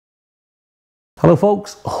Hello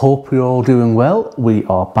folks, hope you're all doing well. We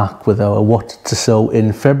are back with our what to sow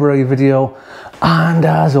in February video, and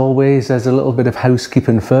as always there's a little bit of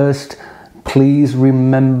housekeeping first. Please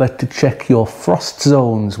remember to check your frost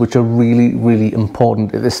zones, which are really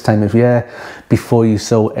important at this time of year before you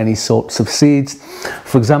sow any sorts of seeds.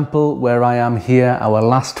 For example, where I am here, our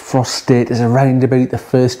last frost date is around about the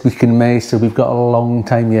first week in May, so we've got a long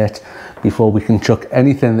time yet before we can chuck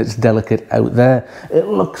anything that's delicate out there. It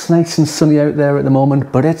looks nice and sunny out there at the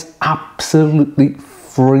moment, but it's absolutely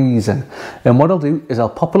freezing. And what I'll do is I'll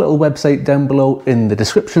pop a little website down below in the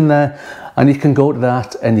description there, and you can go to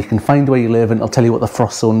that and you can find where you live and it'll tell you what the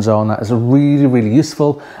frost zones are, and that is really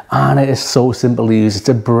useful, and it is so simple to use. It's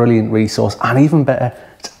a brilliant resource, and even better,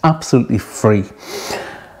 it's absolutely free.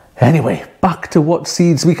 Anyway, back to what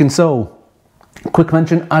seeds we can sow. Quick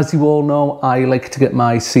mention, as you all know, I like to get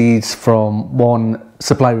my seeds from one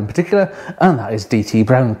supplier in particular, and that is DT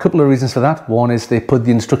Brown. A couple of reasons for that. One is they put the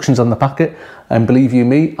instructions on the packet, and believe you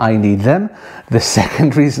me, I need them. The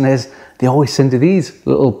second reason is they always send you these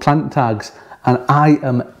little plant tags, and I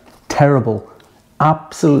am terrible,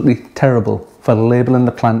 absolutely terrible for labeling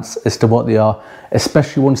the plants as to what they are,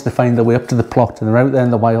 especially once they find their way up to the plot and they're out there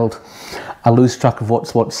in the wild. I lose track of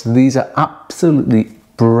what's what. So these are absolutely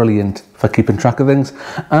brilliant for keeping track of things.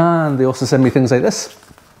 And they also send me things like this,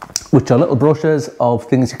 which are little brochures of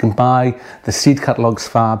things you can buy. The seed catalog's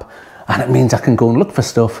fab, and it means I can go and look for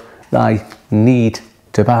stuff that I need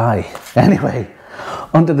to buy. Anyway,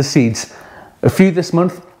 onto the seeds. A few this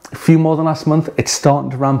month, a few more than last month. It's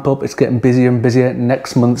starting to ramp up. It's getting busier and busier.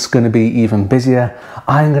 Next month's going to be even busier.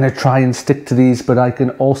 I'm going to try and stick to these, but I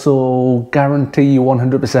can also guarantee you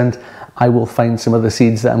 100% I will find some other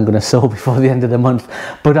seeds that I'm going to sow before the end of the month,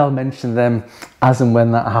 but I'll mention them as and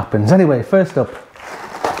when that happens. Anyway, first up,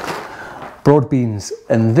 broad beans,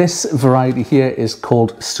 and this variety here is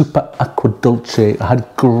called Super Aqua Dulce. I had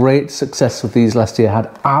great success with these last year. I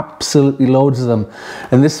had absolutely loads of them,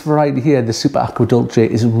 and this variety here, the Super Aqua Dulce,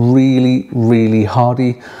 is really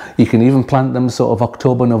hardy. You can even plant them sort of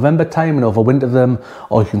October, November time and overwinter them,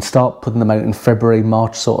 or you can start putting them out in February,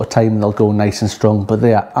 March sort of time, and they'll go nice and strong. But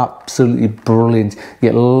they are absolutely brilliant. You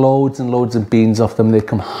get loads and loads of beans off them. They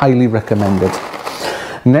come highly recommended.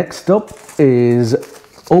 Next up is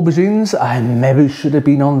aubergines. I maybe should have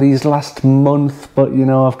been on these last month, but you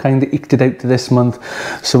know, I've kind of eked it out to this month,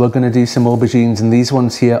 so we're going to do some aubergines, and these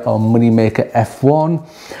ones here are Moneymaker F1.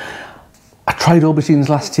 I tried aubergines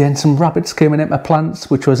last year and some rabbits came in at my plants,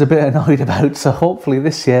 which I was a bit annoyed about, so hopefully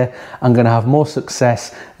this year I'm going to have more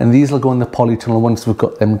success, and these will go in the polytunnel once we've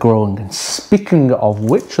got them growing. And speaking of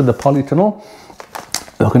which, of the polytunnel,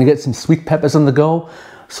 we're going to get some sweet peppers on the go.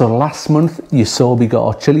 So last month you saw we got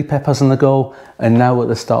our chili peppers on the go, and now at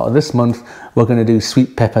the start of this month we're going to do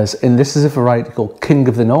sweet peppers, and this is a variety called King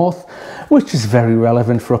of the North, which is very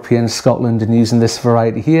relevant for up here in Scotland, and using this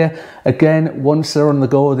variety here. Again, once they're on the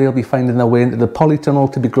go, they'll be finding their way into the polytunnel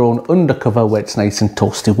to be grown undercover where it's nice and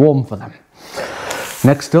toasty warm for them.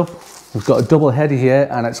 Next up, we've got a double header here,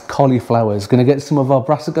 and it's cauliflowers. Going to get some of our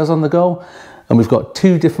brassicas on the go, and we've got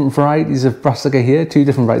two different varieties of brassica here, two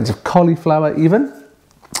different varieties of cauliflower even.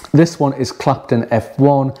 This one is Clapton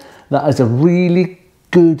F1. That is a really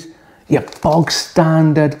good, bog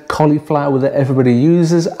standard cauliflower that everybody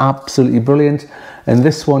uses. Absolutely brilliant. And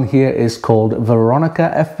this one here is called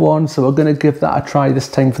Veronica F1. So we're going to give that a try this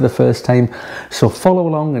time for the first time. So follow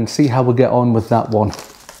along and see how we get on with that one.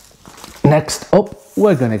 Next up,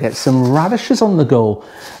 we're going to get some radishes on the go,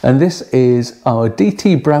 and this is our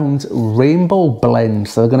DT Brown's Rainbow Blend.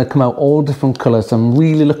 So they're going to come out all different colours. I'm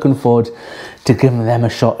really looking forward to giving them a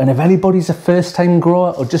shot. And if anybody's a first time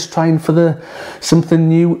grower or just trying for something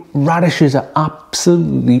new, radishes are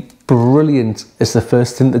absolutely brilliant as the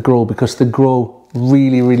first thing to grow, because they grow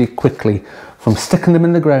really quickly from sticking them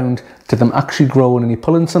in the ground to them actually growing, and you're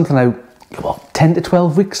pulling something out, well, 10 to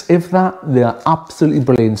 12 weeks, if that. They are absolutely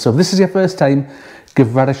brilliant. So if this is your first time,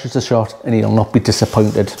 give radishes a shot and you'll not be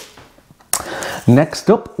disappointed. Next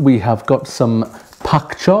up, we have got some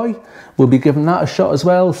pak choi. We'll be giving that a shot as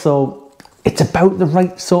well. So it's about the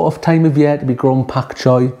right sort of time of year to be growing pak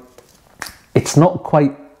choi. It's not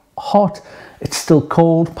quite hot, it's still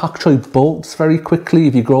cold. Pak choi bolts very quickly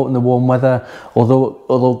if you grow it in the warm weather. Although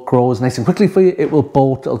it grows nice and quickly for you, it will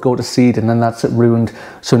bolt, it'll go to seed, and then that's it ruined.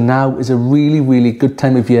 So now is a really good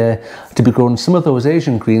time of year to be growing some of those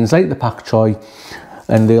Asian greens like the pak choi,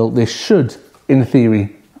 and they should, in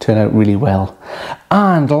theory, turn out really well.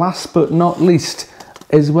 And last but not least,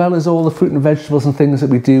 as well as all the fruit and vegetables and things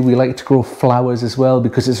that we do, we like to grow flowers as well,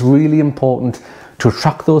 because it's really important to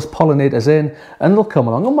attract those pollinators in, and they'll come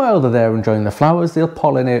along, and while they're there enjoying the flowers, they'll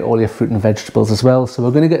pollinate all your fruit and vegetables as well. So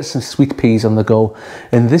we're going to get some sweet peas on the go,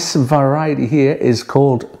 and this variety here is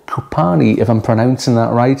called Kupani, if I'm pronouncing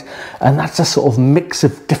that right, and that's a sort of mix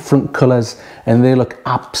of different colours, and they look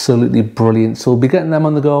absolutely brilliant. So we'll be getting them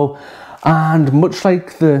on the go, and much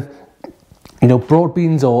like the broad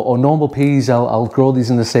beans or normal peas, I'll grow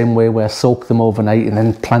these in the same way, where I soak them overnight and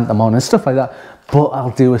then plant them on and stuff like that. But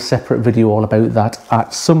I'll do a separate video all about that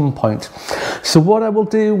at some point. So what I will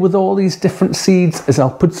do with all these different seeds is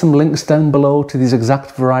I'll put some links down below to these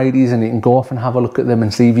exact varieties, and you can go off and have a look at them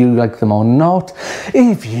and see if you like them or not.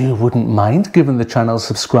 If you wouldn't mind giving the channel a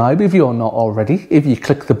subscribe if you're not already, if you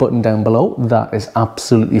click the button down below, that is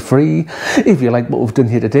absolutely free. If you like what we've done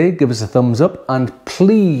here today, give us a thumbs up, and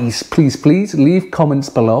please, please, please leave comments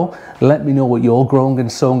below. Let me know what you're growing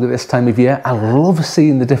and sowing at this time of year. I love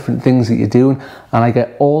seeing the different things that you're doing, and I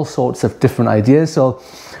get all sorts of different ideas. So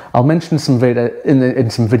I'll mention some in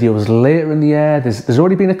some videos later in the year. There's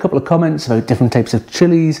already been a couple of comments about different types of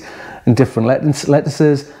chilies and different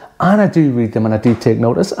lettuces, and I do read them and I do take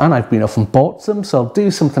notice, and I've been off and bought some, so I'll do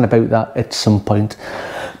something about that at some point.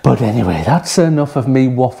 But anyway, that's enough of me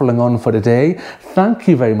waffling on for today. Thank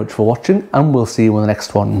you very much for watching, and we'll see you in the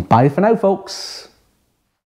next one. Bye for now, folks.